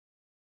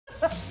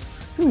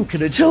Ooh,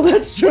 can I tell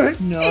that story?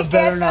 No, She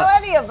better can't not.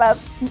 tell any of them.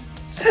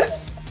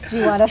 Do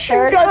you want a She's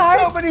third got card?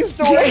 so many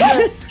stories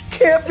that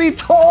can't be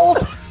told.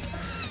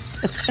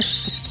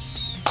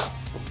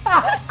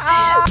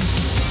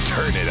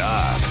 Turn it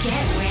up.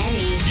 Get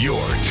ready.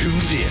 You're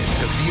tuned in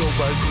to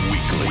VeoBuzz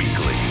Weekly.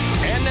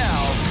 And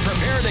now,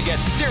 prepare to get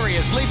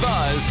seriously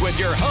buzzed with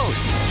your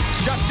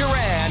hosts, Chuck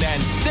Duran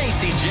and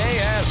Stacey J.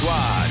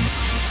 Aswad.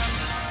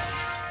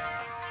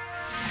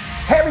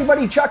 Hey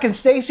everybody, Chuck and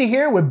Stacey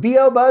here with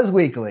VeoBuzz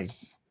Weekly.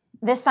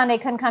 This Sunday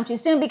couldn't come too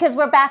soon because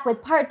we're back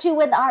with part 2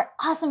 with our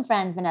awesome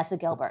friend, Vanessa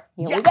Gilbert.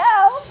 Here we go.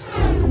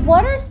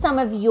 What are some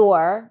of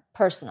your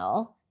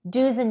personal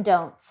do's and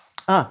don'ts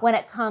when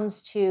it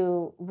comes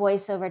to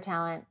voiceover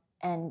talent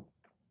and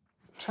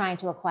trying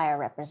to acquire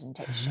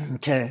representation?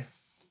 Okay.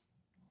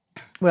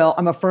 Well,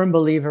 I'm a firm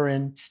believer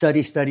in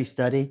study, study,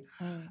 study.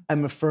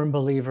 I'm a firm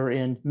believer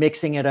in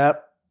mixing it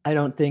up. I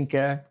don't think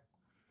you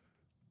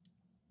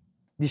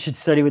should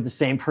study with the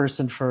same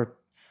person for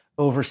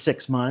over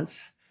 6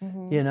 months.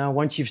 You know,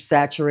 once you've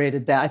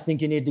saturated that, I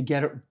think you need to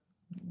get a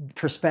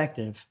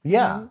perspective.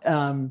 Yeah.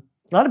 A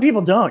lot of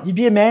people don't. You'd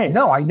be amazed.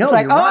 No, I know. It's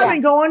like, you're oh, right. I've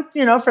been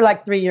going, for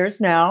like 3 years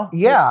now.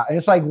 Yeah, and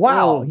it's like,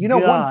 wow, Oh, you know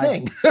God. one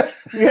thing.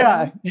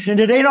 Yeah, and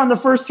it ain't on the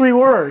first 3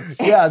 words.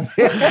 Yeah.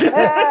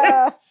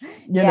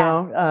 You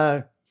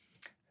know,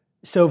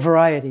 so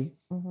variety.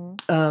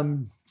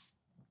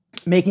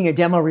 Making a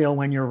demo reel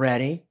when you're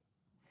ready.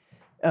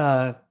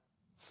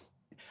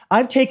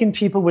 I've taken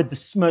people with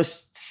the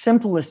most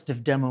simplest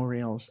of demo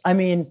reels. I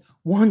mean,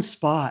 one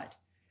spot,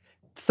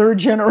 3rd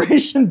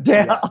generation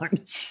down,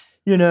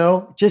 you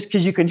know, just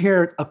because you can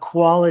hear a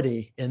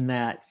quality in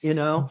that, you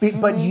know.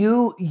 But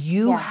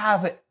you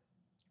have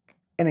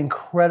an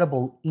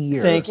incredible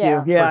ear. Thank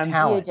you. do. Yeah, For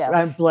talent. You do.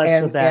 I'm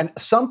blessed with that. And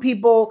some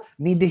people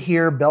need to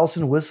hear bells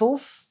and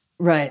whistles.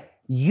 Right.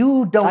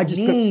 You don't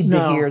need to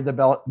no. hear the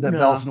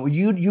bells and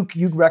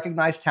you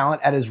recognize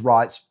talent at its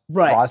rawest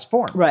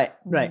form.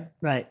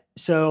 Right.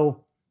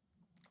 So,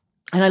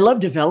 and I love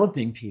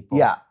developing people.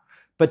 Yeah.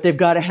 But they've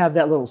got to have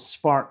that little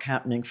spark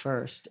happening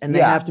first. And they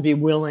have to be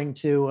willing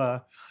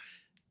to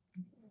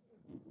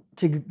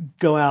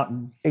go out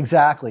and...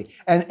 Exactly.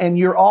 And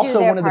you're also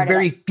their one of the part of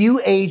very it. few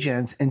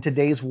agents in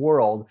today's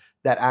world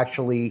that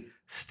actually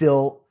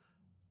still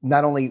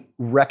not only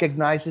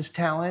recognizes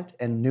talent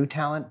and new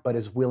talent, but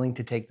is willing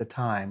to take the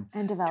time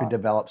And to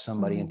develop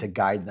somebody and to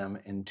guide them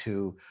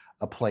into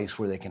a place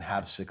where they can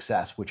have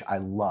success, which I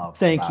love.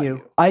 Thank about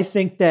you. I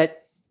think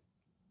that,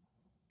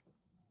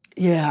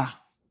 Yeah.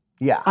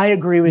 I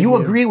agree with you.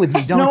 You agree with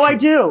me, don't you? No, I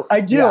do.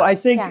 Yeah. I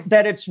think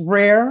that it's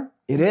rare.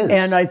 It is.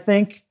 And I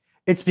think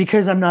it's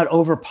because I'm not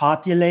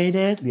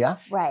overpopulated. Yeah.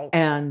 Right.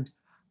 And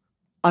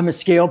I'm a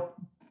scale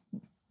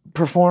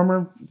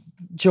performer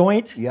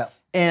joint. Yeah.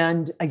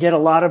 And I get a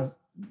lot of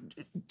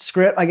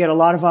script. I get a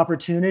lot of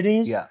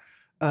opportunities. Yeah.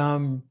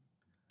 And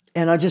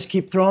I just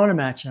keep throwing them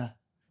at you.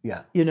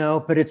 Yeah. You know,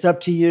 but it's up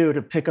to you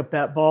to pick up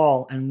that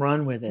ball and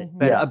run with it.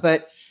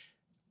 But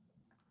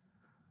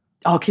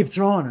I'll keep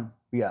throwing them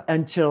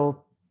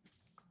until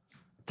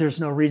there's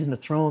no reason to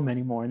throw them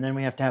anymore, and then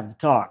we have to have the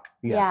talk.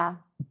 Yeah.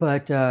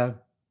 But I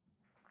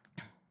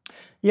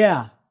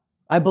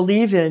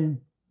believe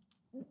in.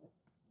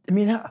 I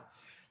mean,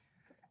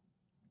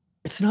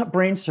 it's not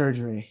brain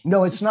surgery.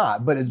 No, it's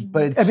not. But it's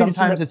I mean,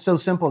 sometimes it's so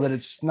simple that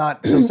it's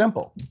not so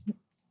simple.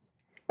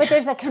 But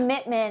there's a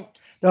commitment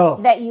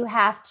Oh, that you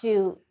have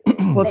to.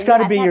 well, it's got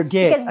to be your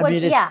gig. Because what, I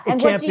mean, it and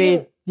can't what do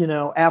be. You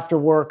know, after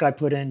work, I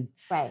put in.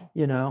 Right.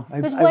 You know, I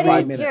what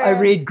read, is your- I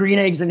read Green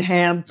Eggs and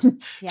Ham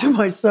to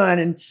my son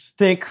and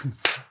think,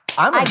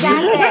 I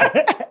got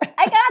this.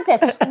 I got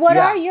this. What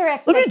are your let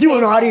expectations? me do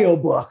an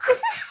audiobook.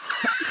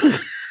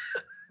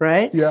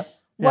 Right? Yeah.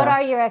 What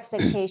are your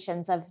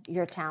expectations of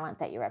your talent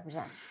that you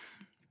represent?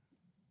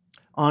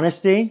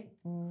 Honesty,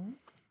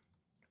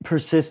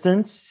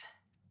 persistence,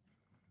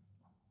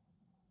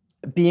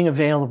 being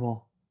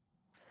available,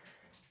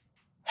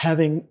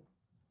 having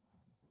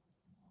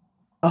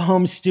a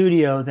home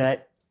studio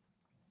that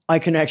I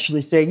can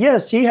actually say,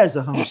 yes, he has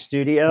a home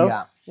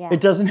studio. Yeah.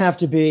 It doesn't have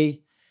to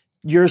be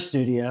your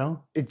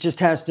studio. It just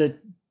has to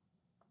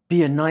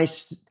be a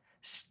nice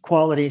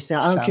quality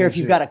sound. I don't care if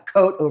you've got a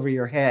coat over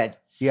your head.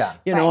 Yeah.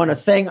 You know, and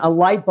a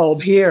light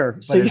bulb here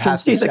so it you can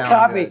has to see the sound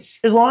copy. good.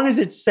 As long as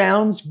it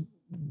sounds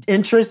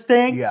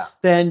interesting,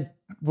 then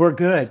we're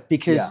good,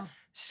 because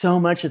so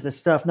much of the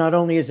stuff, not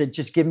only is it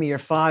just give me your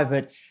 5,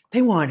 but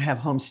they want to have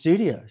home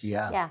studios.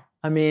 Yeah.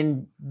 I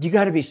mean, you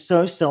got to be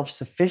so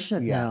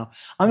self-sufficient now.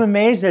 I'm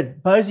amazed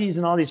that Buzzies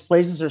and all these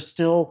places are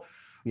still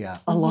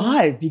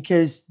alive,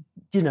 because,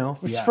 you know,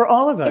 it's for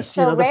all of us. It's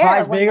so you know, the rare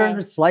pie's when bigger they- and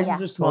the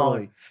slices are smaller.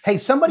 Totally. Hey,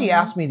 somebody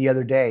asked me the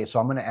other day, so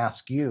I'm going to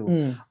ask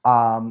you.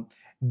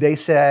 They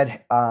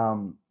said,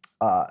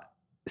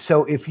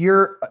 so if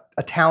you're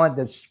a talent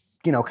that's,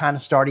 you know, kind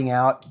of starting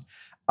out,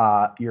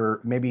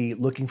 you're maybe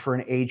looking for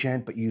an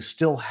agent, but you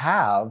still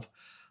have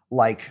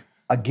like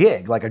a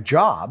gig, like a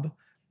job,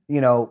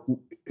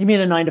 You mean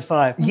a 9 to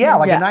 5? Yeah,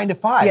 like a 9 to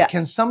 5. Yeah.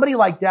 Can somebody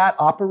like that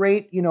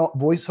operate,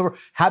 voiceover,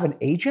 have an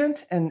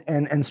agent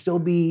and still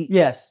be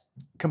Yes.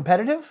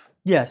 competitive?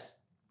 Yes.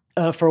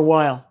 For a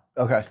while.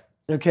 Okay.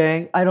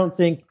 Okay. I don't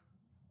think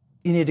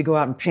you need to go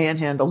out and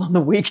panhandle on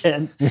the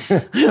weekends.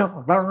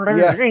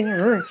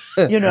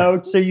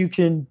 So you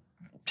can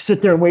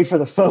sit there and wait for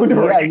the phone to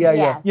ring.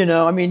 Yes.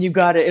 You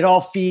got it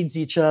all feeds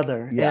each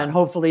other. Yeah. And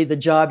hopefully the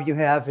job you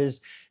have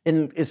is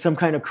some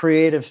kind of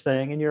creative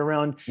thing and you're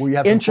around Where you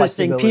have some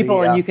interesting flexibility,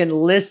 people yeah. and you can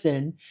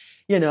listen.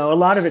 A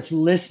lot of it's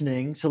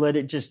listening, so let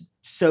it just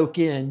soak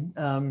in.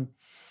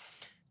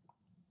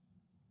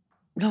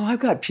 No, I've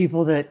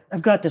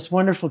got this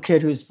wonderful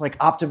kid who's like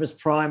Optimus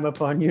Prime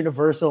up on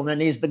Universal, and then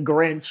he's the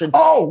Grinch. And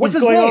what's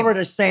he's his going name? over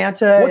to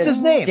Santa. What's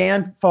his name?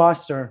 Dan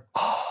Foster.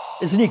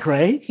 Isn't he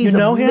great? He's you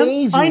know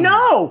amazing. him? I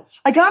know.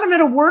 I got him at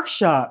a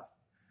workshop.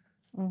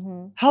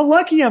 Mm-hmm. How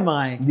lucky am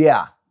I?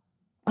 Yeah.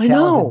 I know.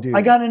 Talented dude.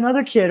 I got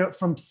another kid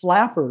from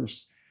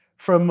Flappers,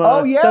 from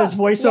yeah. those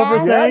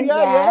voiceover things.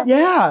 Yes.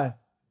 Yeah.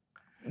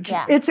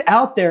 Yeah. It's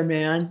out there,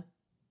 man.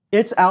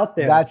 It's out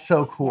there. That's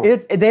so cool.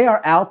 They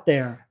are out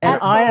there.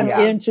 And I am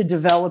Absolutely. into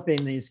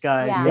developing these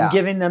guys Yeah. and Yeah.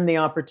 giving them the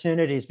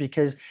opportunities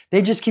because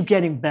they just keep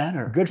getting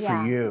better. Good for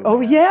Yeah. you. Oh,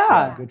 man.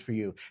 yeah. Good for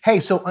you.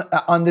 Hey, so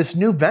on this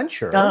new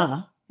venture,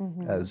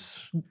 as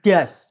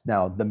Yes.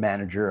 now the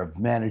manager of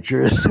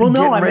managers. Well,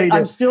 no, getting ready to-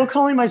 I'm still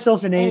calling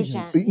myself an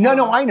agent. Agent.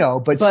 No, I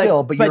know, but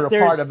you're a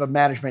there's- part of a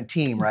management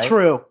team, right?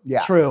 True. Yeah.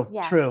 True.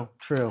 Yes. True.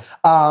 You're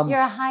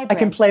a hybrid. I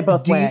can play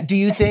both ways. Do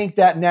you think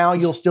that now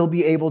you'll still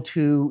be able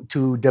to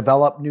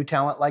develop new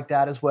talent like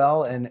that as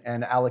well and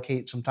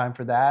allocate some time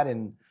for that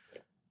and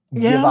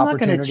Yeah, give I'm not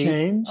going to opportunity?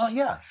 change. Oh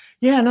yeah.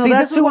 Yeah, no, See,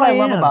 that's this is who what I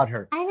love am. about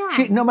her. I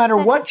know. No matter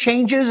So what this-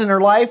 changes in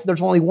her life,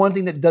 there's only one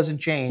thing that doesn't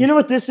change. You know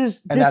what this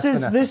is? And This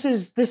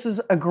that's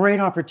is a great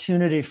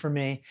opportunity for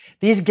me.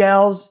 These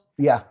gals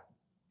Yeah.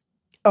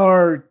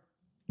 are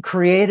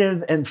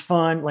creative and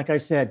fun, like I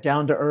said,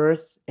 down to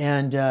earth.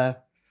 And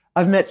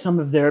I've met some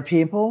of their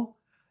people.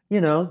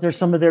 There's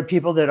some of their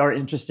people that are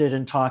interested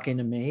in talking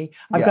to me.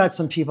 I've Yeah. got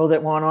some people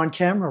that want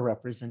on-camera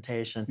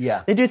representation.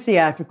 Yeah. They do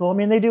theatrical. I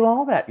mean, they do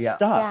all that Yeah.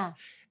 stuff.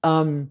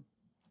 Yeah.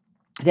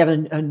 They have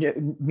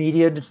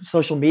a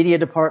social media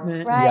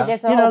department. Right. Yeah.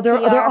 There's a whole they're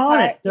PR on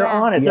part. it. They're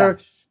Yeah. on it. Yeah.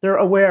 They're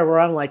aware where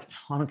I'm like,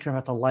 I don't care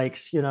about the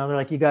likes. They're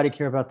like, you got to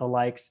care about the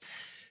likes.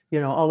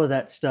 All of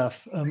that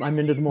stuff. I'm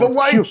into the more. The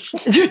likes.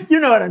 You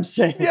know what I'm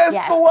saying? Yes,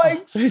 Yes. the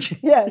likes.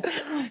 Yes.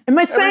 Am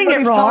I saying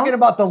Everybody's it wrong? talking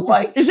about the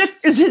likes.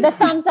 Is it? The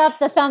thumbs up,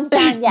 the thumbs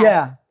down. Yes.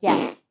 Yeah.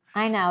 Yes.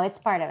 I know. It's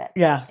part of it.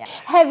 Yeah.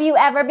 Have you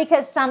ever,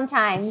 because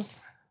sometimes,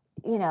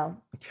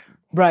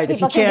 Right. If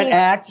people you can't can be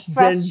act,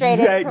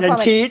 frustrated then performing.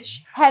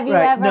 teach. Have you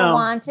Right, ever no.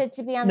 wanted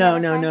to be on the No, other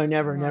no, side? no,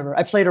 never.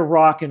 I played a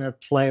rock in a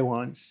play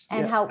once.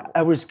 And Yeah. how-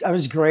 I was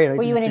great. I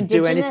Were you an didn't do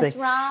indigenous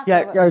anything. rock?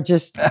 Yeah, or- I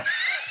just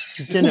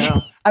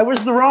I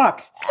was the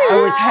rock.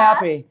 I was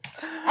happy.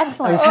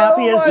 Excellent. I was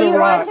happy as Do the you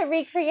rock. want to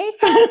recreate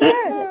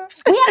that?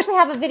 We actually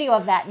have a video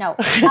of that. No.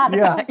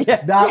 Yeah,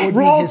 Yes. that would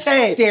Roll be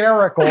tape.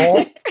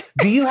 hysterical.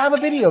 Do you have a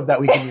video of that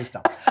we can use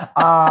now?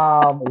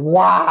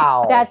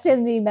 Wow. That's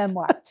in the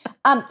memoir.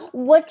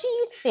 What do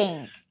you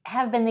think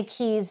have been the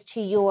keys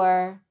to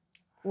your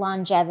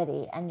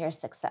longevity and your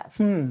success?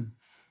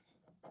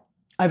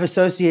 I've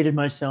associated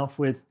myself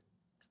with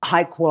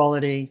high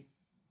quality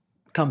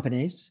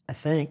companies. I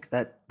think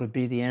that would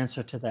be the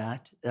answer to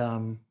that.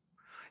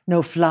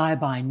 No fly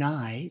by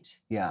night.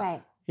 Yeah.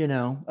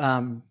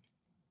 Right.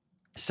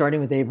 Starting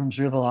with Abrams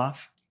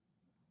Rubloff.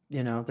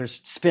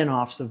 There's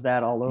spin-offs of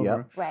that all over.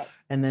 Yep. Right.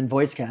 And then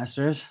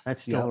Voicecasters,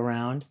 that's still Yep.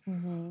 around.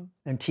 Mm-hmm.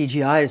 And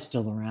TGI is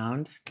still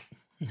around.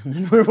 And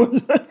then where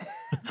was it?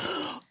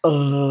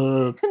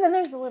 And then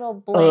there's a little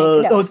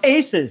blank. No.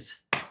 ACES.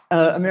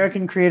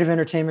 American Creative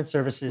Entertainment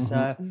Services.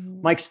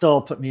 Mm-hmm. Mike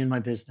Stoll put me in my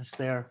business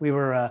there. We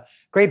were a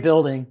great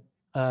building.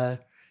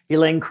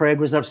 Elaine Craig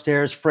was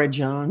upstairs. Fred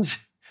Jones,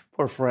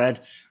 poor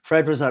Fred.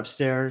 Fred was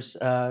upstairs.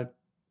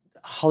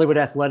 Hollywood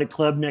Athletic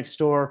Club next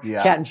door.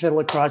 Yeah. Cat and Fiddle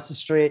across the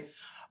street.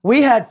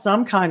 We had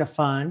some kind of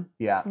fun.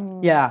 Yeah.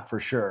 Yeah,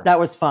 For sure. that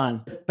was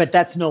fun. But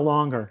that's no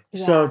longer.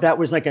 So Yeah. that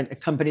was like a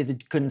company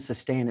that couldn't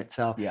sustain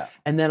itself. Yeah.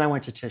 And then I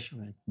went to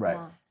Tischerman. Right.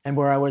 Yeah. And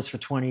where I was for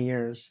 20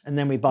 years. And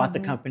then we bought the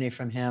company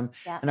from him.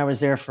 Yeah. And I was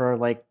there for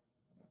like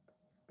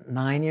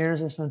 9 years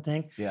or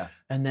something. Yeah.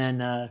 And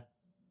then I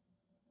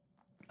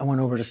went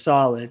over to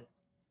Solid,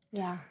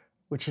 Yeah.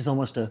 which is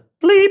almost a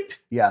bleep.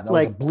 Yeah. That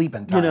Like, was a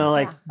bleeping time.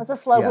 Like, It was a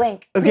slow Yeah.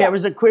 blink. okay, it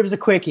was a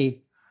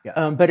quickie.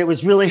 Yeah. But it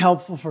was really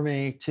helpful for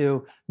me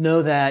to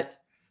know that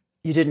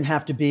you didn't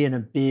have to be in a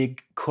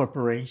big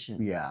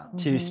corporation Yeah.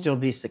 to still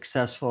be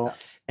successful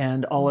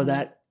and all of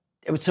that.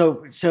 It was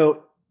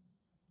so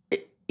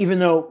even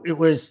though it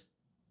was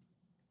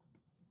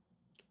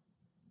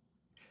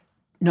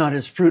not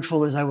as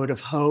fruitful as I would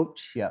have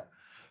hoped, Yeah.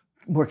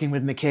 working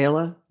with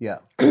Michaela, Yeah.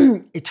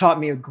 it taught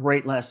me a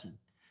great lesson.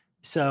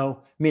 So,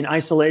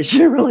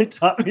 isolation really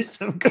taught me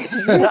some good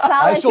You're stuff.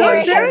 solitary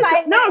Isolation. Seriously,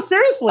 confinement. no,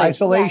 seriously.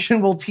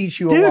 Isolation will teach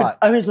you Dude, a lot.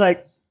 I was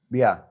like,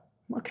 Yeah.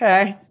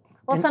 okay.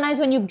 Well, sometimes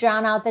when you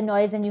drown out the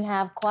noise and you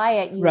have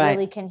quiet, you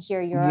really can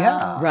hear your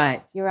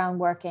own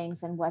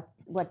workings and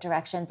what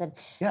directions. And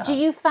do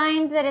you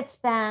find that it's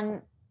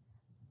been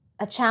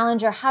a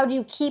challenge, or how do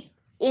you keep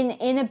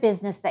in a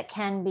business that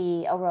can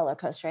be a roller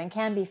coaster and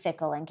can be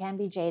fickle and can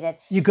be jaded?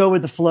 You go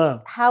with the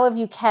flow. How have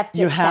you kept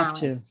it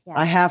balanced? You have to. Yeah.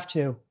 I have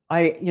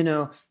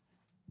to.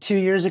 2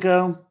 years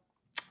ago,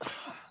 a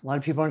lot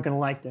of people aren't going to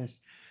like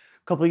this.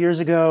 A couple of years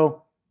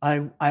ago,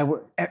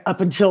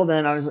 up until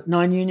then, I was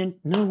non-union.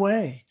 No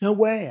way.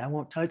 I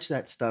won't touch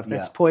that stuff.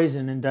 That's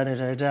poison and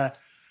da-da-da-da.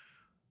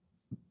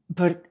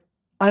 But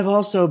I've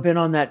also been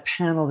on that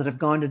panel that have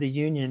gone to the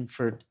union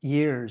for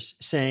years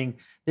saying,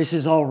 this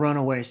is all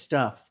runaway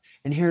stuff.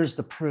 And here's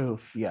the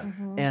proof. Yeah.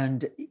 Mm-hmm.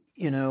 And,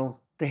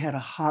 they had a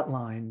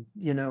hotline,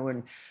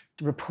 and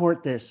to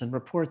report this and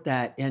report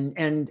that.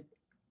 And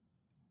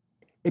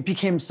it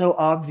became so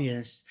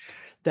obvious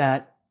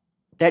that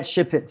that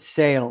ship had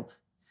sailed.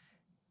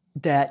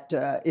 That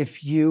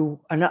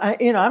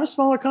I'm a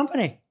smaller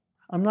company.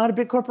 I'm not a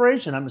big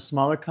corporation. I'm a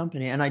smaller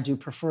company, and I do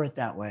prefer it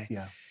that way.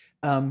 Yeah.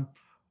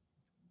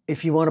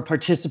 If you want to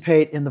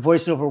participate in the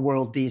voiceover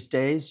world these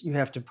days, you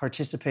have to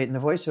participate in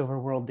the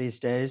voiceover world these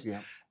days.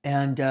 Yeah.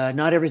 And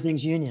not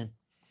everything's union.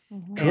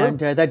 Mm-hmm. And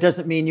that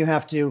doesn't mean you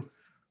have to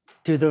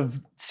do the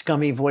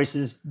scummy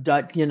voices,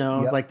 like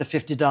the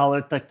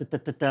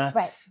 $50,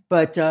 Right.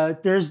 But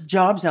there's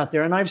jobs out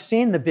there, and I've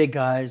seen the big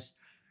guys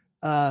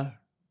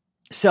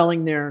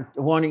selling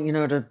wanting,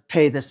 to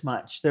pay this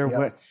much.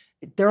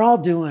 They're all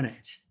doing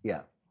it.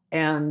 Yeah.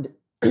 And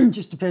it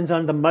just depends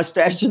on the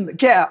mustache and the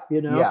cap,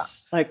 Yeah.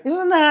 Like,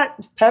 isn't that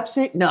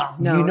Pepsi? No.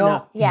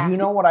 You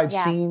know what I've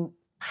seen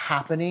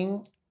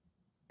happening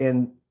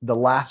in the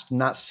last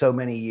not so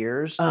many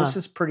years? This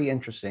is pretty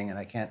interesting, and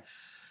I can't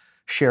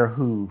share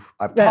who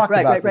I've talked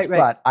about this,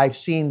 but I've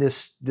seen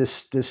this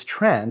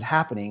trend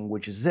happening,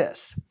 which is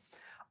this.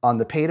 On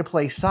the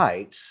pay-to-play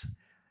sites,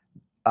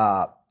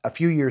 a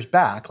few years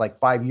back, like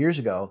 5 years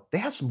ago, they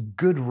had some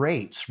good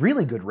rates,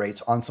 really good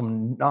rates on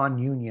some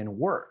non-union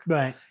work.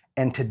 Right.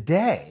 And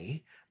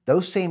today,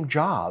 those same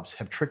jobs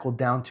have trickled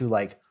down to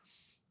like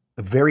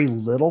very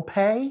little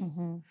pay.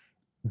 Mm-hmm.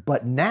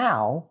 But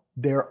now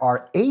there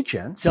are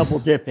agents. Double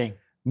dipping.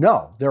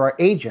 No, there are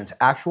agents,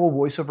 actual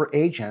voiceover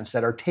agents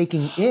that are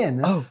taking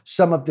in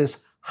some of this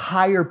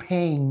higher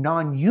paying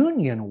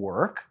non-union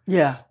work,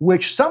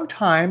 which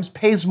sometimes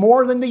pays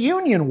more than the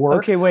union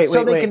work. Okay, wait.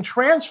 So they can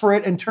transfer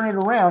it and turn it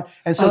around.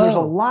 And so there's a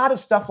lot of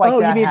stuff like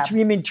that.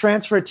 You mean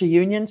transfer it to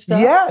union stuff?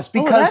 Yes,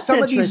 because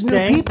some of these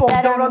new people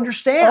don't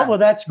understand. Oh, well,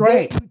 that's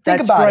great.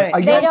 Think about it.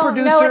 A young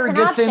producer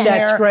gets in there.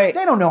 That's great.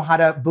 They don't know how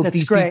to book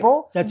these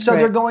people. So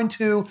they're going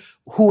to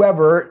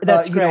whoever,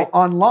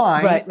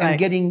 online and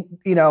getting,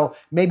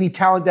 maybe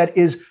talent that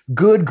is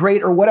good,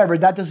 great, or whatever.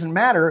 That doesn't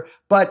matter.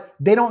 But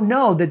they don't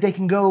know that they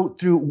can go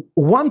through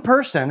one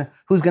person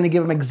who's going to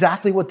give them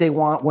exactly what they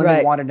want, when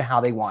they want it, and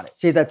how they want it.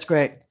 See, that's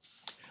great.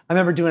 I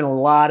remember doing a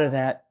lot of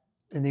that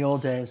in the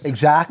old days.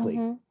 Exactly.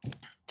 Mm-hmm.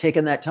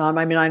 Taking that time.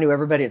 I mean, I knew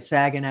everybody at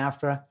SAG and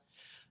AFTRA.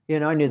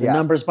 I knew the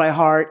numbers by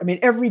heart. I mean,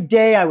 every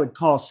day I would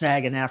call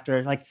SAG and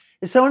AFTRA. Like,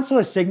 is so-and-so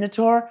a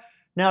signator?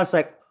 Now it's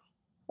like,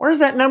 where's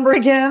that number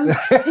again?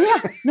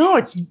 No,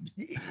 it's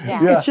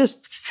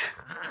just.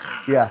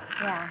 Yeah.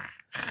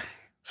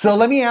 So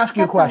let me ask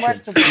you a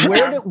question.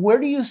 Where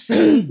do you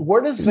see,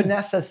 where does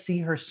Vanessa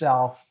see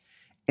herself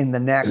in the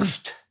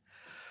next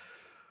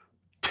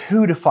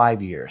 2 to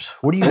 5 years?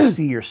 Where do you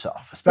see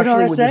yourself,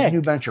 especially with this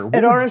new venture?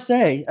 At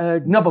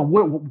RSA. No, but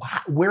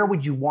where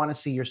would you want to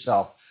see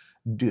yourself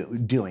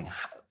doing?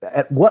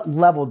 At what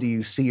level do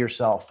you see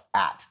yourself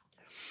at?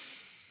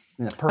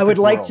 In a perfect I would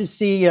like world? to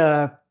see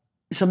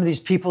some of these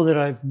people that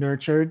I've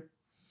nurtured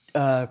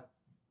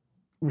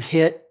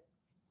hit,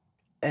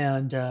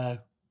 and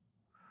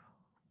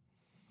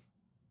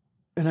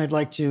I'd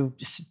like to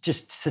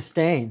just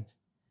sustain.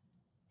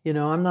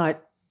 I'm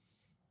not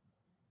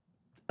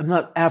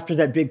after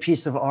that big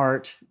piece of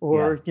art,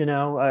 or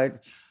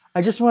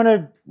I just want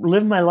to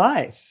live my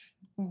life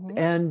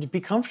and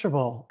be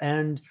comfortable,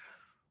 and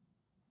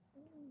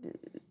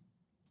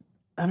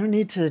I don't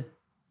need to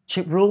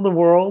rule the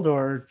world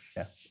or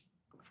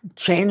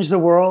change the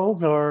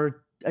world,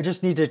 or I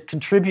just need to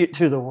contribute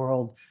to the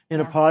world in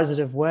a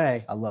positive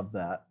way. I love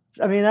that.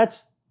 I mean,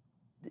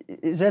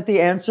 is that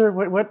the answer?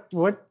 What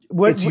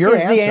it's your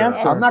is answer. the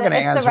answer? I'm not going to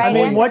answer. Right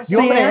for you. What's you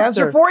want the me to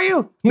answer for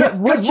you? Yeah,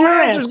 what's your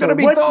answer? It's going to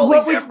be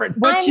totally different.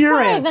 What's your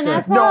answer?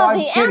 Vanessa. No, I'm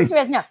the kidding. answer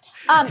is no.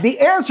 The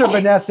answer,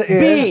 Vanessa, is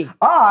B.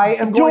 I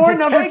am going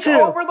to take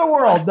over the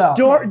world. No.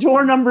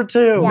 Door number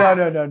 2.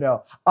 Yeah.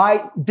 No.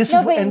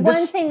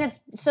 One thing that's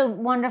so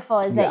wonderful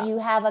is that you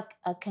have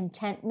a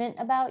contentment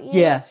about you.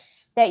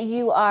 Yes. That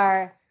you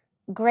are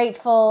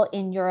grateful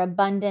in your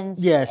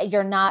abundance. Yes.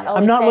 You're not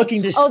always I'm not saying,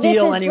 looking to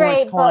steal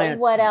anyone's clients.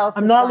 But what else?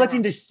 I'm not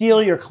looking to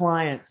steal your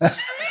clients.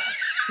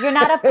 You're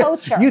not a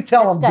poacher. You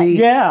tell them, B.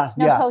 Yeah.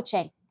 No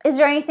poaching. Is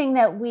there anything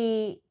that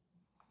we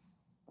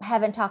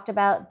haven't talked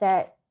about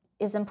that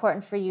is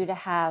important for you to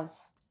have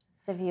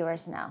the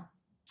viewers know?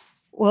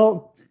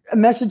 Well, a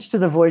message to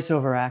the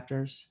voiceover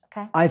actors.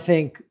 Okay. I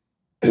think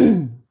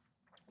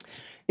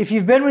if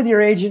you've been with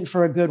your agent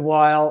for a good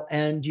while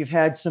and you've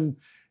had some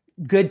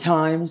good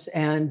times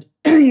and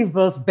you've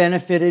both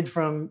benefited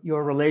from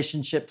your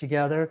relationship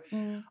together,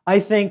 I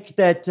think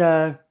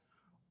that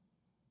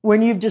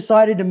when you've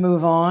decided to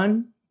move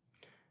on,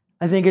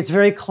 I think it's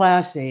very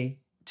classy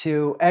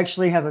to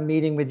actually have a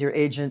meeting with your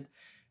agent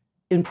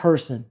in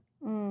person.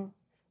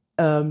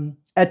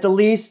 At the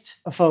least,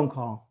 a phone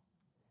call.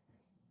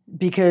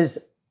 Because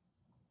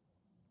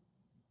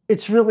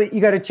it's really,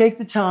 you got to take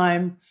the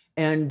time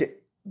and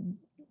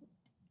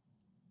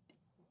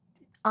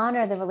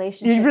honor the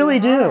relationship. You really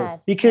do.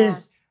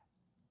 Because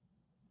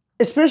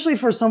especially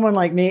for someone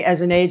like me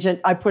as an agent,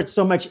 I put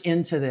so much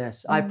into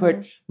this. I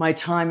put my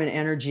time and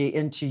energy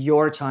into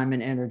your time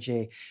and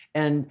energy.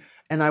 And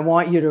I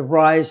want you to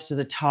rise to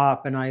the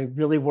top. And I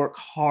really work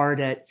hard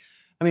at,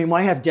 I mean,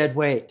 why have dead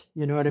weight?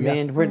 You know what I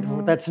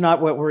mean? That's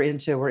not what we're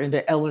into. We're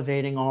into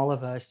elevating all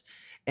of us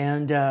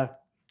and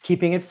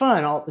keeping it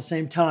fun all at the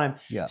same time.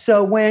 Yeah.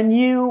 So when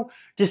you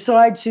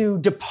decide to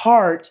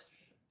depart,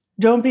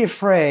 don't be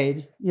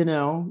afraid. You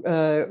know,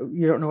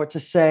 you don't know what to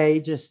say.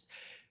 Just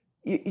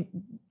you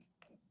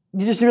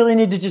just really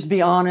need to just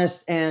be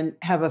honest and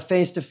have a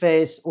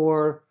face-to-face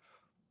or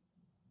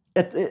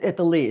at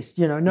the least,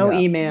 you know, no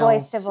emails.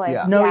 Voice to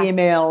voice. No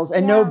emails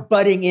and no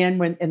butting in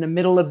when in the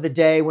middle of the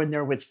day when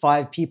they're with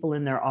 5 people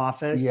in their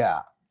office.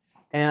 Yeah.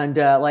 And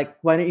like,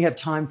 why don't you have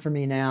time for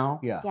me now?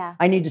 Yeah.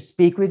 I need to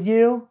speak with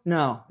you.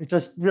 No, it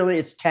just really,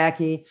 it's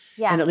tacky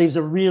and it leaves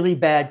a really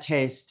bad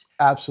taste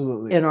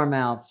Absolutely. in our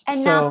mouths.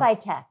 And not by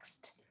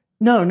text.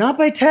 No, not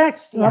by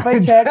text. Not by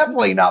text.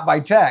 Definitely not by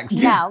text.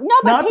 No,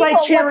 but Not by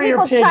carrier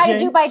what people try to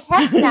pigeon. do by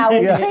text now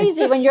is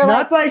crazy when you're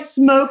Not by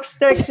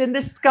smokestacks in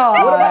the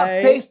sky. What about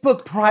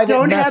Facebook private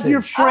Don't message? have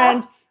your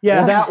friend.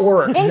 Will that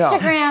work?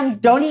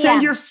 Instagram Don't DM.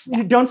 send your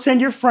don't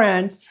send your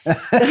friend.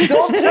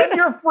 Don't send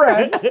your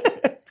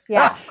friend.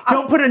 Yeah.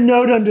 Don't put a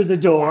note under the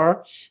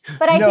door.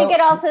 But I think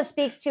it also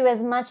speaks to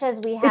as much as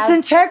we have. It's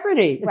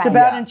integrity. It's Right.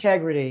 about Yeah.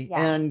 integrity.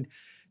 Yeah. And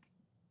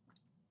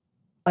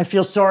I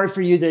feel sorry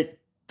for you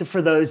for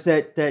those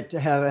that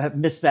have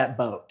missed that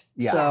boat.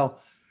 Yeah. So,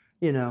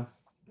 you know,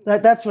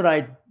 that's what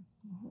I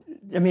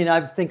mean,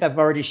 I think I've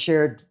already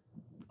shared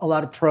a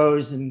lot of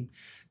pros and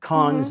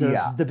cons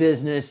of the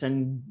business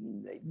and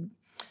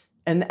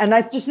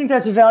I just think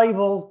that's a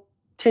valuable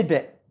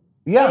tidbit.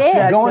 Yeah, It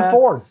is. going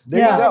forward. There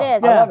you go. It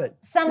is. I love it.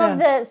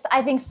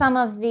 I think some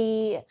of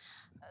the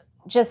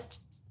just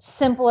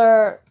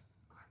simpler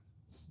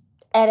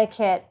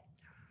etiquette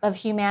of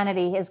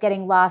humanity is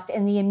getting lost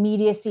in the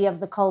immediacy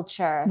of the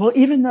culture. Well,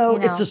 even though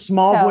it's a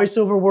small so-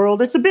 voiceover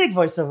world, it's a big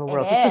voiceover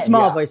world. It's is. a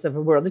small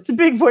voiceover world. It's a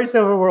big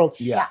voiceover world.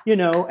 Yeah. You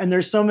know, and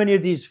there's so many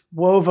of these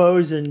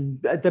wovos and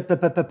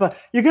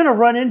you're going to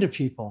run into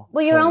people.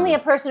 Well, you're only a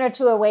person or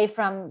two away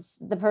from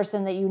the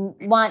person that you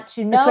want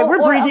to know It's like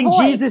we're or breathing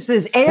avoid.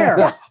 Jesus's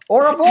air.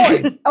 Or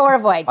avoid. Or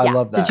avoid, I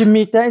love that. Did you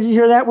meet that? You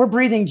hear that? We're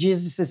breathing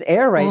Jesus's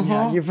air right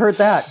now. You've heard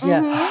that.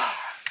 Yeah.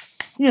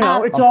 You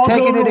know, it's all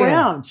taking going it in.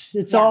 around.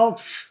 It's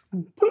all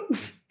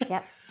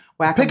Yep.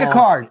 whack-a-mole. Pick a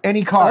card,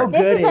 any card.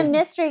 This is a goody.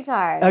 mystery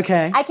card.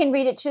 Okay. I can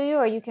read it to you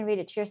or you can read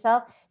it to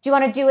yourself. Do you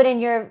want to do it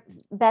in your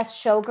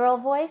best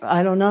showgirl voice?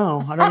 I don't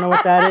know. I don't know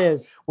what that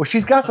is. Well,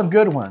 she's got some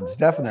good ones,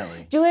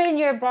 definitely. Do it in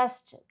your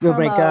best Oh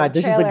my promo God,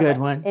 this is a trailer. good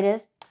one. It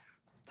is?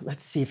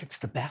 Let's see if it's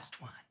the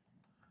best one.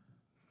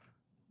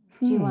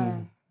 Do you want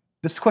to?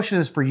 This question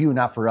is for you,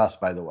 not for us,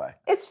 by the way.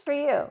 It's for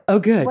you. Oh,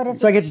 good. What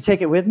is So it? I get to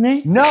take it with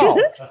me? No.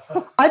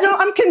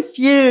 I'm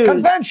confused.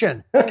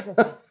 Convention. What is this?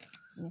 Let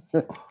me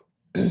see.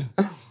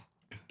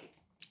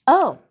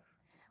 Oh,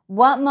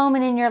 what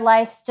moment in your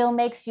life still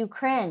makes you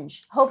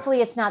cringe?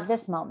 Hopefully it's not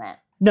this moment.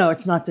 No,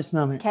 it's not this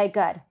moment. Okay,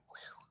 good.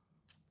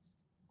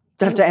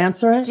 Do I have to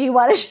answer it? Do you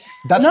want to?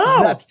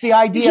 That's the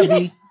idea,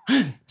 B.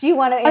 Do you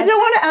want to? I don't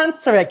want to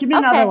answer it. Give me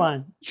another Okay.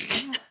 one.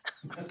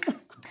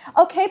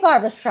 Okay,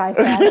 Barbara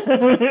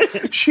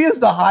Streisand. She is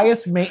the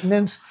highest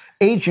maintenance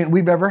agent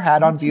we've ever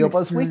had on VO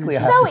Buzz Weekly, I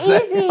have So to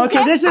say. easy. Okay,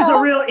 Get this is so-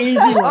 a real easy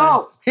so- one.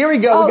 Oh, here we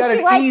go. Oh, We got she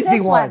an likes easy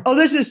this one. Oh,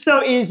 this is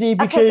so easy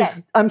because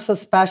good. I'm so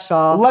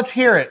special. Let's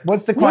hear it.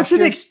 What's the What's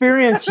question? an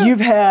experience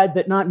you've had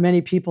that not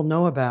many people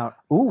know about?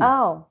 Ooh.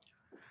 Oh.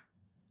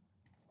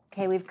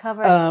 Okay, we've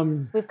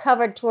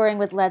covered touring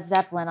with Led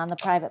Zeppelin on the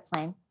private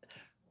plane.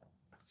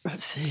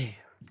 Let's see.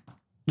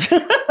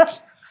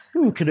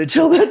 Ooh, can I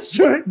tell that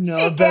story?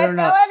 No, better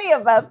not. any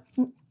of them.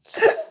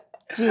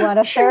 Do you want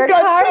a She's third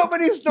got card? so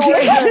many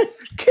stories that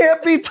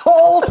can't be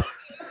told.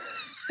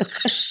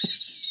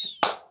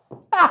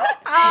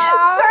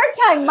 Third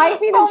time might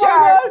be the Oh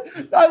charm.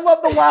 my God. I love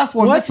the last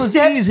one. What This was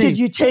steps easy. did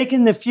you take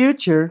in the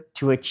future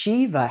to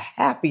achieve a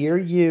happier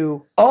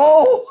you?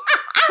 Oh,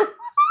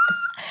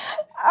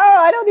 Oh,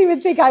 I don't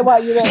even think I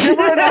want you to. give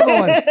her another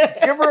one.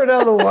 Give her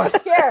another one.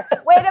 Here,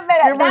 wait a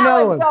minute. Give her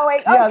another one.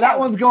 Yeah, that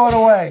one's going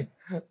away.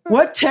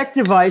 What tech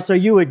device are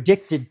you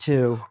addicted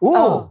to?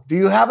 Ooh, do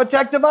you have a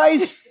tech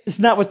device?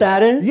 Isn't that what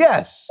that is?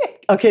 Yes.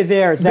 Okay,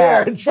 there.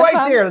 There, That. it's right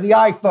phone? there, the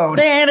iPhone.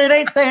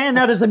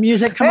 Now does the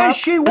music come And up?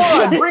 she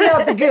won. Bring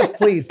out the gift,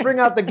 please. Bring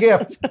out the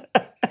gift.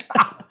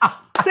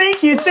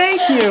 Thank you.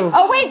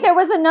 Oh, wait, there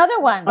was another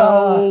one.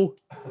 Oh.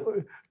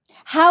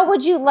 How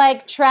would you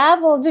like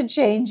travel to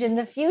change in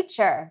the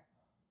future?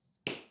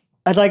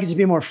 I'd like it to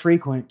be more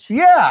frequent.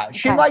 Yeah,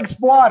 she likes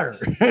water.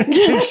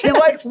 She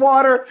likes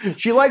water.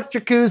 She likes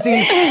jacuzzis.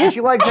 And she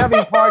likes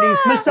having parties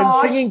and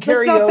singing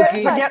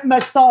karaoke. Forget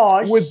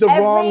massage with the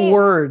wrong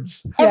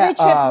words. Every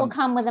trip will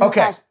come with a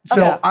massage.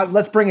 So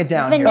let's bring it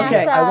down Vanessa,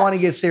 here. Okay, I want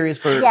to get serious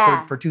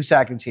for 2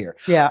 seconds here.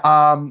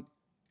 Yeah.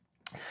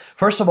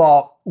 First of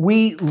all,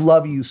 we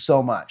love you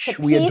so much.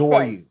 To We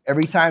adore you. pieces.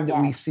 Every time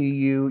that we see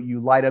you, you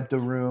light up the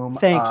room.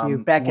 Thank you.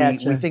 Back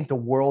at you. We think the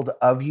world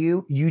of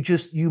you.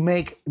 You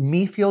make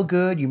me feel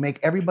good. You make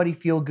everybody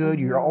feel good.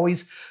 You're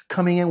always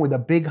coming in with a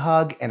big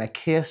hug and a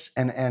kiss,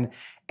 and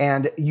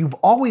you've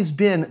always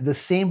been the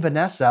same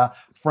Vanessa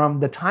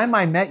from the time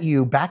I met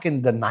you back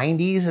in the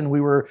 90s and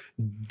we were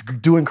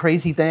doing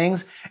crazy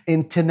things,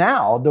 into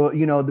now,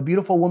 the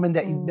beautiful woman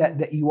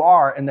that you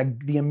are, and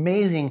the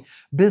amazing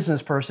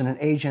business person and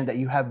agent that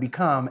you have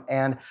become.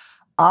 And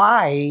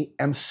I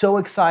am so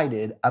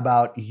excited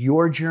about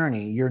your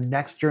journey, your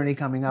next journey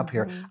coming up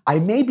here. I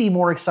may be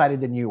more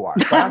excited than you are,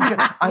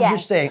 but I'm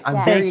just saying,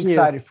 I'm very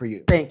excited for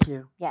you. Thank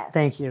you. Yes.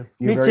 Thank you.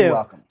 You're Me very too.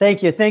 welcome.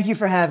 Thank you. Thank you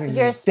for having me.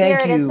 Your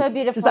spirit is so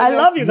beautiful. I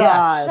love you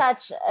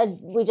guys.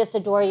 We just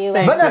adore you.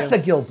 Vanessa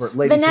Gilbert,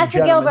 ladies and Vanessa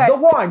gentlemen.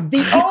 Gilbert. The one,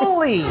 the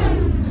only.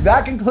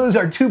 That concludes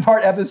our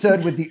 2-part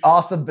episode with the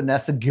awesome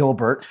Vanessa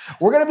Gilbert.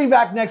 We're going to be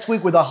back next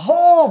week with a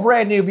whole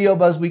brand new VO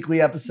Buzz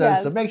Weekly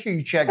episode, so make sure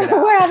you check it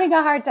out. We're having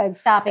a hard time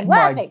stopping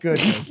laughing. My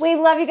goodness. We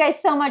love you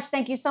guys so much.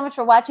 Thank you so much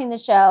for watching the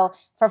show,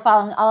 for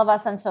following all of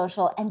us on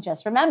social, and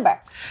just remember,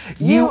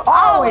 you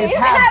always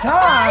have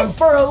time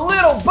for a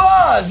little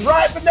buzz,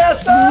 right,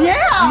 Vanessa?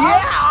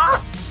 Yeah.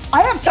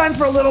 I have time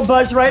for a little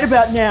buzz right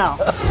about now.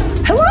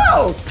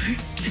 Hello.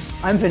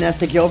 I'm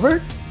Vanessa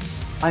Gilbert.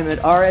 I'm at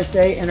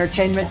RSA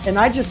Entertainment, and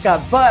I just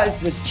got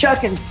buzzed with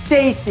Chuck and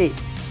Stacey,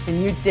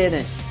 and you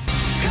didn't.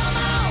 Come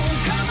on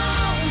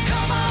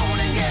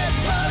and get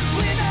buzzed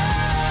with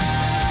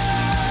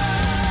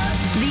us.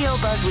 VO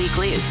Buzz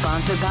Weekly is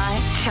sponsored by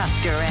Chuck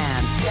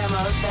Duran's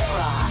Demos That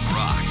Rock.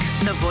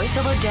 The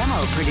voiceover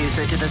demo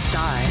producer to the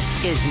stars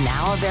is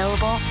now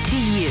available to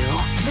you.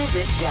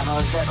 Visit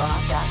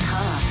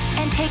demosthatrock.com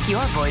and take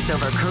your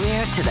voiceover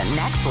career to the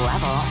next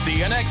level. See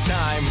you next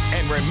time,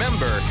 and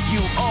remember,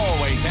 you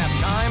always have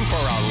time for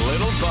a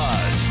little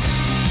buzz.